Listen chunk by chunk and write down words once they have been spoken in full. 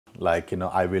like,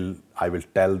 I will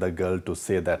tell the girl to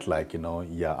say that, like,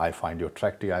 yeah, I find you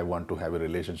attractive, I want to have a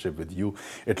relationship with you.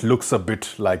 It looks a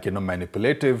bit like,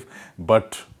 manipulative,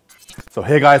 but so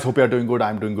hey guys, hope you are doing good.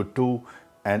 I'm doing good too.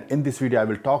 And in this video I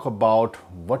will talk about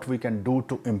what we can do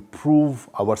to improve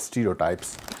our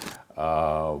stereotypes.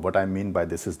 What I mean by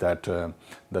this is that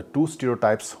the two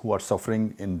stereotypes who are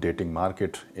suffering in dating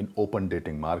market, in open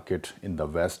dating market in the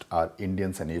West, are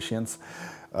Indians and Asians.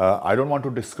 I don't want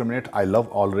to discriminate. I love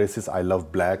all races. I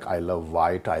love black, I love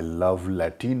white, I love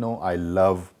Latino, I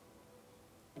love,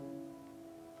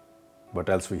 what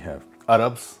else we have?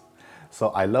 Arabs. So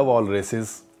I love all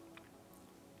races.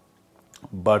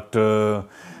 But the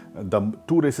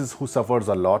two races who suffers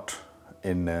a lot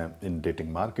in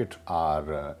dating market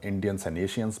are Indians and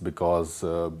Asians, because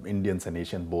Indians and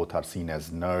Asians both are seen as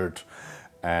nerd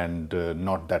and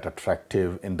not that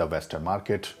attractive in the Western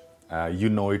market. You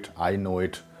know it, I know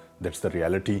it, that's the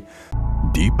reality.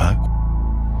 Deepak,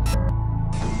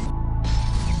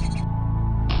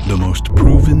 the most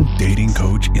proven dating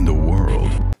coach in the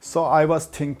world. So I was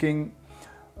thinking,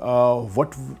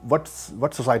 what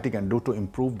society can do to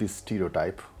improve this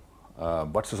stereotype,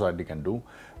 what society can do.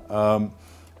 I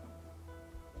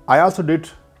also did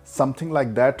something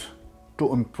like that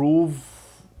to improve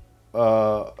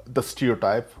the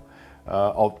stereotype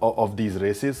of these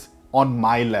races on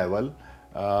my level.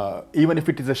 Even if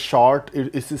it is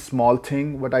it's a small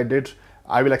thing what I did.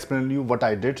 I will explain to you what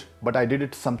I did, but I did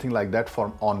it something like that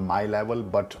on my level.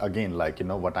 But again, like,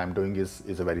 what I'm doing is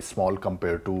a very small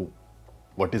compared to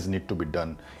what is need to be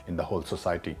done in the whole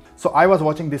society. So I was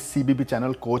watching this CBB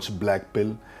channel, Coach Black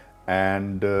Pill,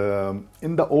 and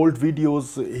in the old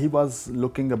videos he was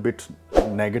looking a bit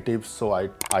negative. So I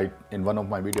in one of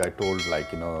my video I told,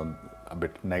 like, a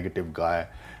bit negative guy,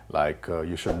 like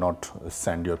you should not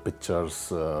send your pictures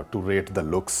to rate the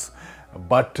looks.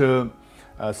 But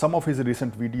some of his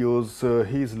recent videos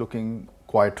he is looking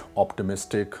quite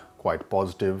optimistic, quite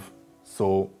positive,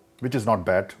 so which is not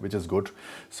bad, which is good.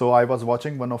 So I was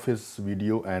watching one of his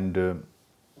video, and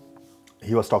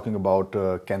he was talking about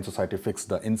can society fix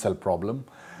the incel problem.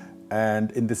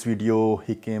 And in this video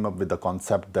he came up with the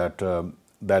concept that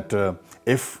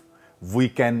if we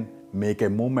can make a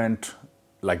movement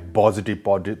like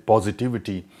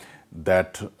positivity,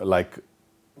 that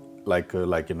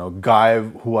guy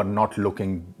who are not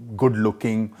looking good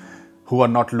looking, who are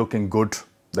not looking good,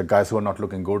 the guys who are not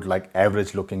looking good, like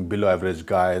average looking, below average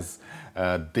guys,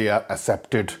 they are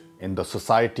accepted in the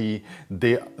society.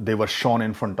 They were shown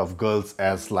in front of girls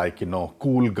as, like,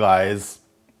 cool guys.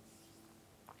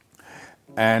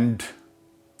 And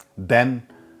then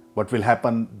what will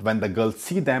happen when the girls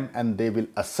see them, and they will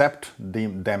accept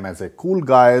them as a cool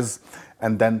guys,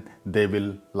 and then they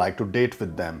will like to date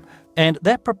with them. And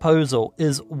that proposal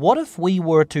is, what if we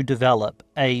were to develop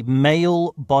a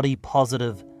male body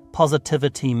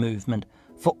positivity movement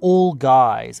for all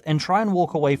guys, and try and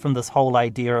walk away from this whole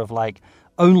idea of, like,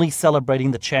 only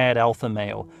celebrating the Chad alpha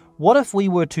male? What if we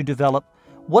were to develop,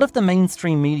 what if the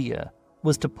mainstream media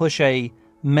was to push a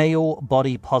male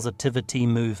body positivity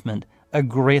movement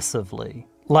aggressively?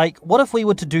 Like, what if we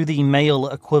were to do the male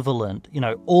equivalent,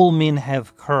 all men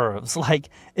have curves? Like,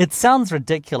 it sounds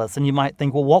ridiculous, and you might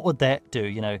think, well, what would that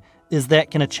do? Is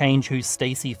that going to change who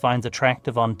Stacey finds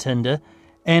attractive on Tinder?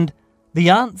 And the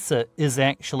answer is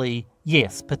actually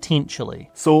yes, potentially.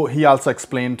 So he also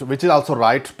explained, which is also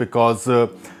right, because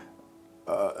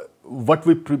what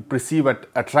we perceive as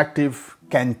attractive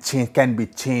can be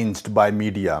changed by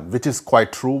media, which is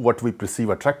quite true. What we perceive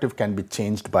attractive can be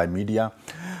changed by media.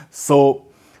 So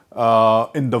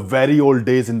in the very old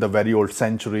days, in the very old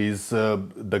centuries,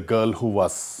 the girls who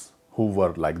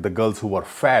were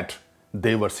fat,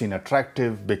 they were seen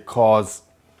attractive, because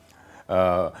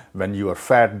when you are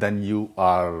fat, then you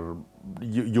are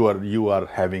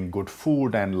having good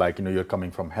food, and, like, you're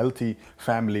coming from healthy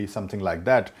family, something like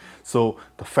that. So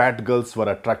the fat girls were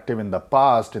attractive in the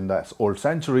past, in the old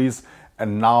centuries,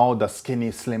 and now the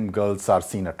skinny slim girls are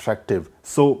seen attractive.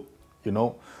 So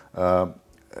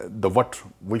what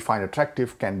we find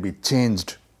attractive can be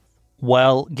changed.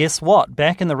 Well, guess what?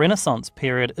 Back in the Renaissance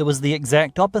period, it was the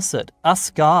exact opposite. Us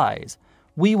guys,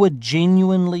 we were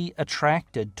genuinely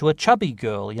attracted to a chubby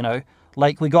girl,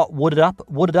 like we got wooded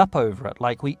up over it.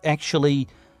 Like, we actually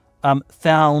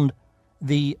found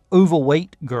the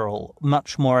overweight girl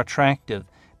much more attractive.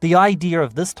 The idea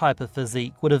of this type of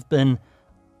physique would have been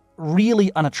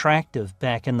really unattractive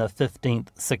back in the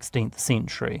 15th, 16th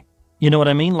century. You know what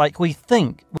I mean? Like, we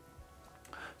think.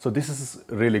 So this is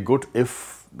really good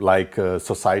if, like,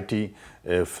 society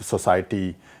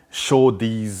show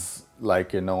these,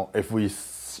 like, if we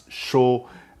show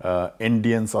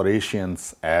Indians or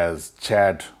Asians as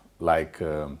Chad,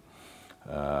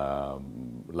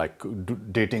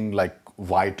 dating like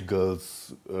white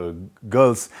girls,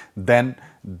 then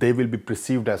they will be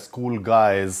perceived as cool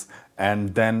guys,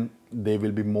 and then they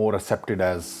will be more accepted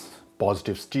as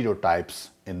positive stereotypes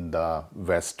in the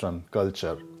Western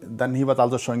culture. Then he was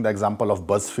also showing the example of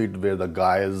BuzzFeed, where the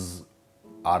guys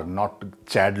are not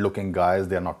Chad looking guys,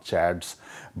 they are not Chads,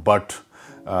 but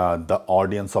the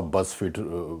audience of BuzzFeed,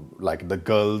 like the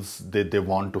girls, they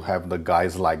want to have the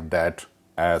guys like that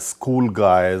as cool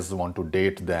guys, want to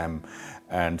date them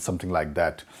and something like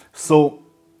that. So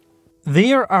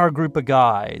there are a group of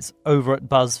guys over at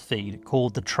BuzzFeed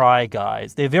called the Try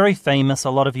Guys. They're very famous. A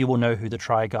lot of you will know who the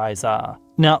Try Guys are.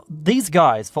 Now, these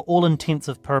guys, for all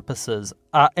intensive purposes,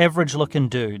 are average-looking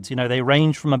dudes. You know, they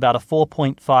range from about a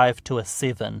 4.5 to a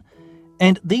 7.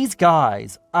 And these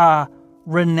guys are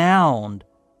renowned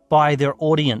by their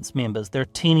audience members, their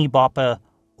teeny bopper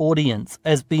audience,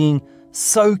 as being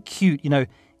so cute. You know,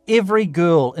 every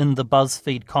girl in the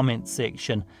BuzzFeed comment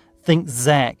section thinks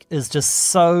Zach is just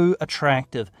so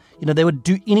attractive. You know, they would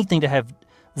do anything to have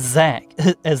Zach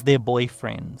as their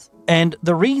boyfriends. And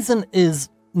the reason is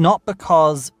not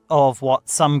because of what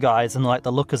some guys in like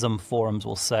the lookism forums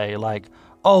will say, like,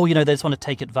 oh, you know, they just want to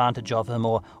take advantage of him,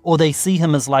 or they see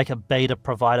him as like a beta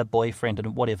provider boyfriend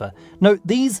and whatever. No,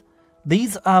 these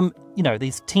you know,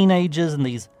 these teenagers and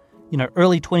these, you know,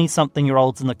 early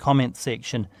 20-something-year-olds in the comment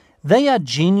section, they are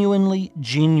genuinely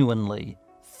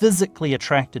physically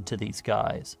attracted to these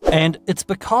guys. And it's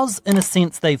because, in a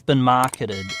sense, they've been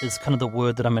marketed, is kind of the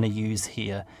word that I'm going to use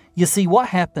here. You see, what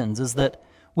happens is that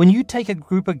when you take a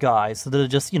group of guys that are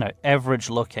just, you know, average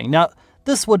looking, now,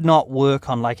 this would not work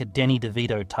on like a Danny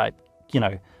DeVito type, you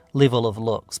know, level of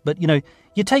looks, but, you know,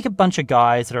 you take a bunch of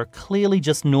guys that are clearly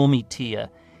just normie tier,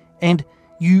 and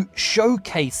you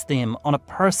showcase them on a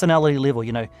personality level.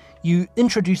 You know, you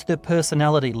introduce their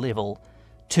personality level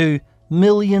to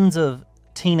millions of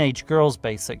teenage girls,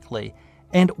 basically.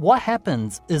 And what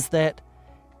happens is that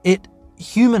it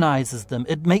humanizes them.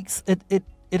 It makes it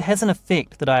has an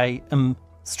effect that I am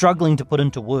struggling to put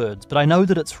into words, but I know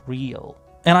that it's real.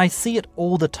 And I see it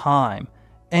all the time.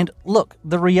 And look,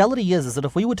 the reality is that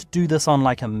if we were to do this on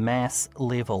like a mass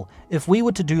level, if we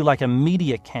were to do like a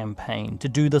media campaign to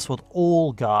do this with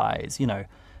all guys, you know,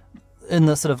 in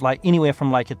the sort of like anywhere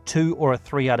from like a 2 or a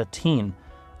 3 out of 10,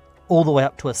 all the way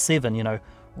up to a 7, you know,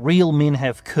 real men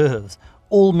have curves,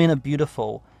 all men are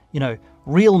beautiful, you know,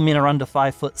 real men are under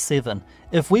 5'7".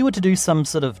 If we were to do some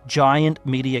sort of giant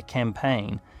media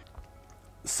campaign.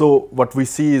 So what we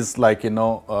see is like, you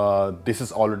know, this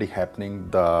is already happening.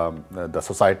 The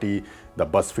society, the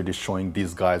BuzzFeed is showing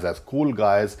these guys as cool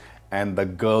guys, and the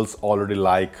girls already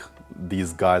like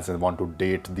these guys and want to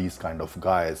date these kind of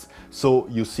guys. So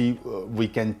you see, we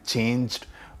can change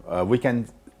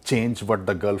what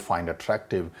the girl find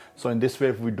attractive. So in this way,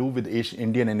 if we do with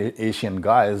Indian and Asian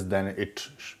guys, then it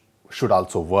should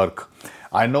also work.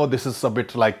 I know this is a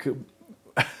bit like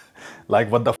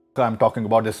like what the I'm talking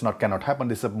about. This cannot happen.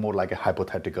 This is more like a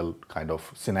hypothetical kind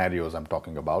of scenarios I'm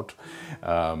talking about.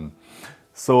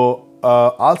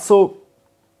 Also,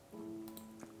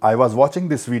 I was watching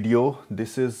this video.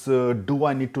 This is do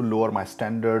I need to lower my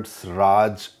standards,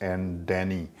 Raj and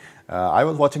Danny. I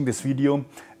was watching this video,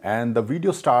 and the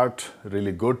video start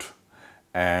really good,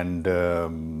 and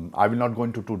I will not go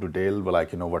into too detail, but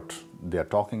like, you know, what they are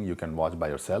talking, you can watch by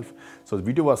yourself. So the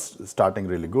video was starting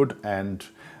really good, and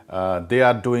they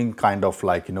are doing kind of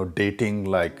like, you know, dating,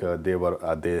 like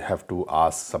they have to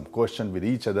ask some question with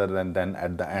each other, and then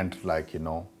at the end, like, you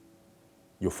know,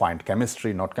 you find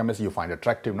chemistry, not chemistry, you find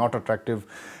attractive, not attractive,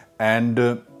 and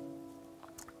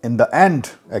in the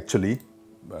end, actually,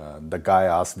 the guy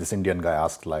asked, this Indian guy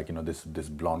asked, like, you know, this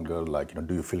blonde girl, like, you know,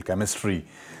 do you feel chemistry?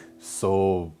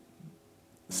 So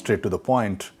straight to the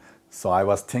point. So I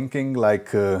was thinking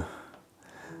like, do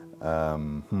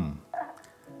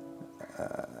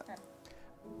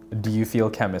you feel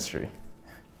chemistry?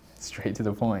 Straight to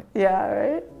the point. Yeah,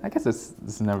 right? I guess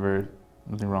it's never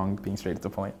nothing wrong being straight to the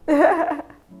point.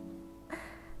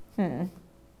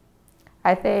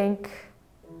 I think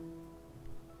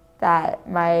that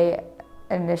my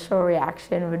initial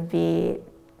reaction would be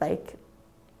like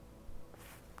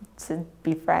to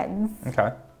be friends.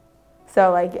 Okay.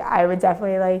 So like I would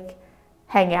definitely like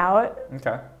hang out.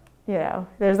 Okay. You know,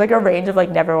 there's like a range of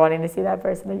like never wanting to see that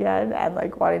person again and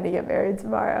like wanting to get married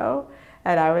tomorrow.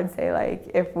 And I would say like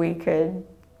if we could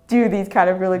do these kind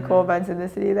of really cool events in the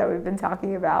city that we've been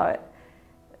talking about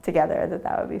together,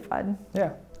 that would be fun.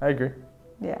 Yeah, I agree.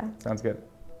 Yeah. Sounds good.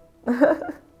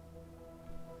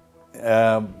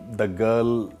 The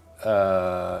girl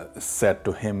said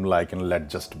to him like,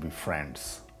 let's just be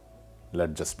friends.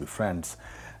 Let's just be friends.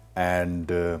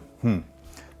 And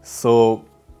so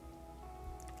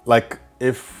like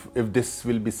if this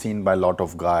will be seen by a lot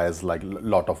of guys, like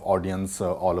lot of audience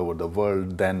all over the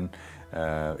world, then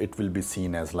it will be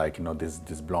seen as like,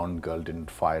 this blonde girl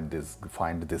didn't find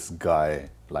this guy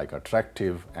like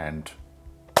attractive, and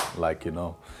like,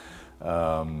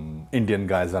 Indian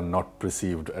guys are not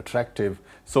perceived attractive.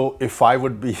 So if I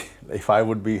would be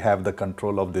have the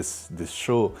control of this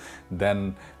show,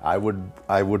 then I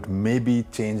would maybe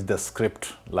change the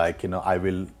script, like, I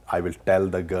will tell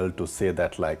the girl to say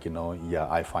that, like, yeah,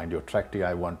 I find you attractive,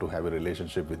 I want to have a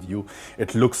relationship with you.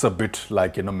 It looks a bit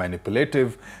like,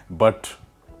 manipulative, but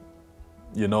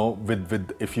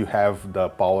with if you have the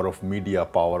power of media,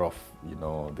 power of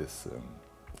this,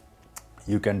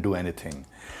 you can do anything.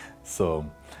 So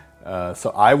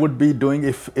I would be doing,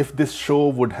 if this show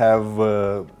would have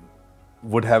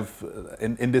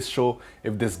in this show,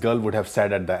 if this girl would have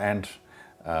said at the end,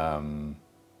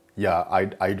 yeah,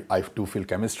 I do feel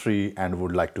chemistry and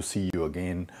would like to see you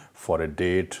again for a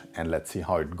date, and let's see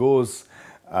how it goes,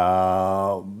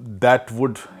 that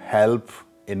would help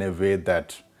in a way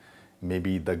that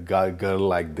maybe the girl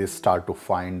like this start to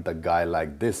find the guy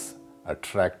like this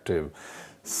attractive.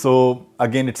 So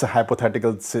again, it's a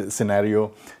hypothetical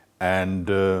scenario, and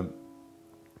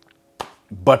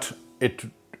but it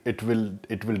will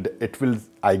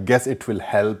I guess it will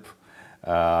help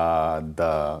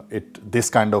this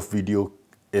kind of video,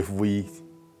 if we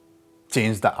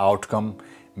change the outcome,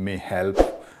 may help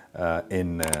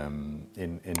in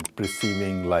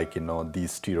perceiving, like,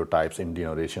 these stereotypes, Indian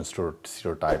or Asian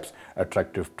stereotypes,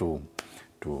 attractive to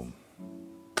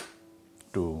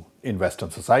in Western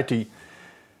society.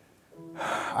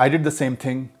 I did the same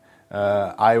thing.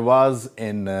 I was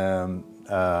in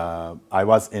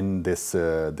this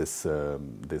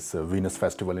Venus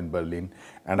festival in Berlin,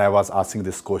 and I was asking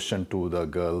this question to the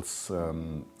girls,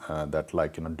 that,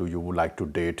 like, do you like to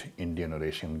date Indian or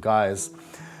Asian guys?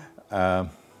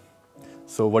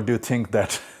 So what do you think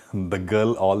that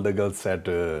all the girls said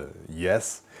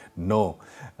yes, no.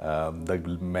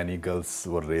 Many girls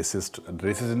were racist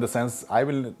in the sense, I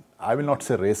will not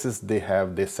say racist.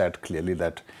 They said clearly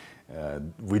that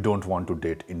we don't want to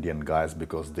date Indian guys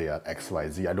because they are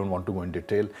XYZ. I don't want to go in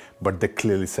detail, but they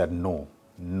clearly said no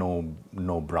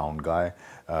brown guy,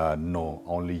 no,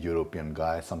 only European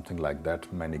guy, something like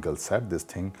that. Many girls said this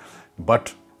thing,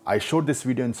 but I showed this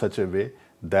video in such a way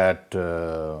that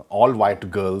all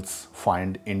white girls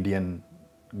find Indian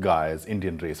guys,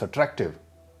 Indian race attractive.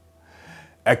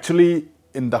 Actually,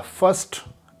 in the first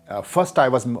I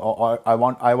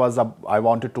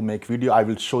wanted to make video. I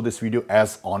will show this video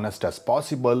as honest as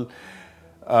possible,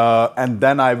 and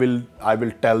then I will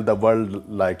tell the world,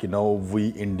 like, we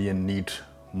Indian need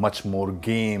much more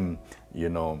game,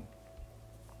 in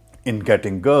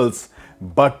getting girls.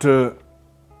 But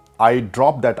I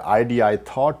dropped that idea. I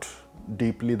thought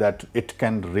deeply that it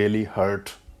can really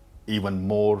hurt even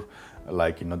more,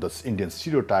 like, this Indian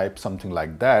stereotype, something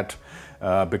like that.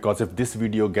 Because if this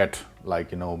video get,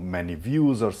 like, many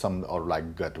views or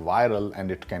like get viral,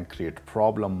 and it can create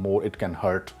problem more, it can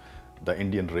hurt the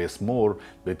Indian race more,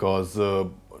 because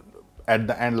at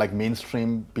the end, like,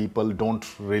 mainstream people don't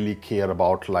really care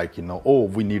about, like, oh,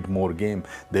 we need more game.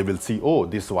 They will see, oh,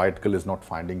 this white girl is not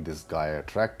finding this guy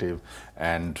attractive,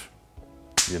 and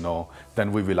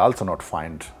then we will also not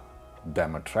find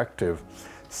them attractive.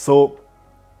 So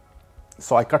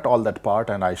I cut all that part,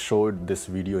 and I showed this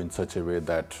video in such a way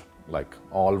that, like,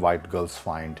 all white girls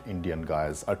find Indian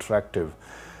guys attractive.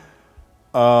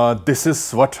 This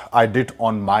is what I did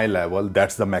on my level.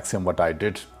 That's the maximum what I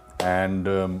did.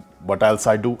 And what else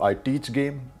I do? I teach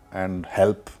game and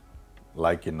help,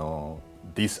 like,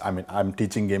 this. I mean, I'm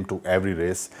teaching game to every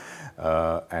race,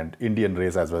 and Indian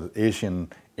race as well as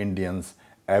Asian, Indians,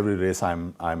 every race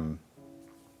I'm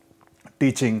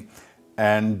teaching.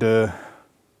 And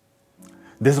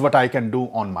this is what I can do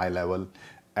on my level,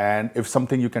 and if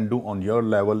something you can do on your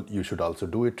level, you should also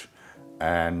do it.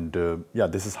 And yeah,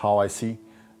 this is how I see.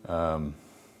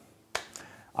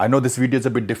 I know this video is a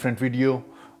bit different video.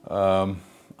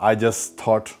 I just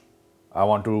thought I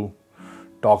want to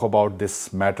talk about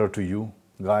this matter to you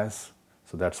guys,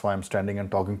 so that's why I'm standing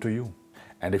and talking to you.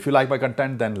 And if you like my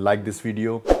content, then like this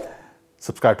video,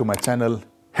 subscribe to my channel,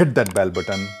 hit that bell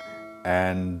button,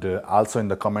 and also in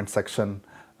the comment section,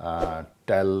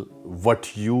 tell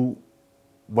what you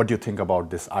think about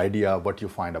this idea, what you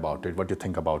find about it, what you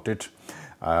think about it.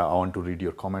 I want to read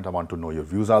your comment. I want to know your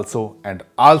views also. And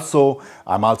also,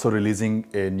 I'm also releasing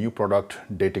a new product,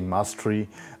 Dating Mastery,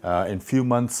 in few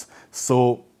months.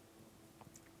 So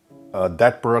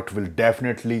that product will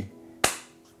definitely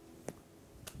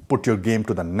put your game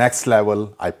to the next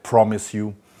level, I promise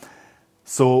you.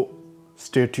 So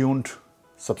stay tuned,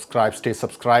 subscribe, stay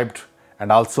subscribed,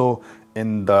 and also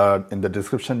in the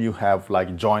description you have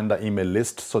like join the email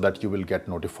list so that you will get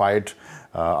notified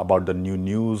about the new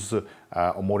news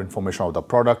or more information about the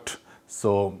product.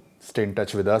 So stay in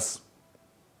touch with us,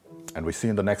 and we see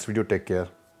you in the next video. Take care.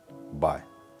 Bye.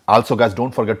 Also guys,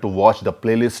 don't forget to watch the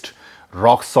playlist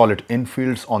Rock Solid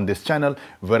Infields on this channel,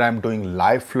 where I'm doing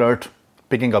live flirt,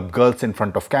 picking up girls in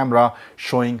front of camera,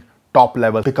 showing top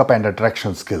level pickup and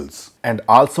attraction skills. And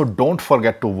also don't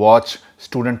forget to watch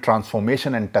student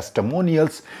transformation and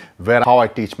testimonials, where how I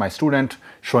teach my student,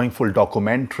 showing full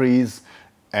documentaries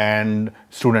and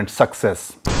student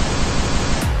success.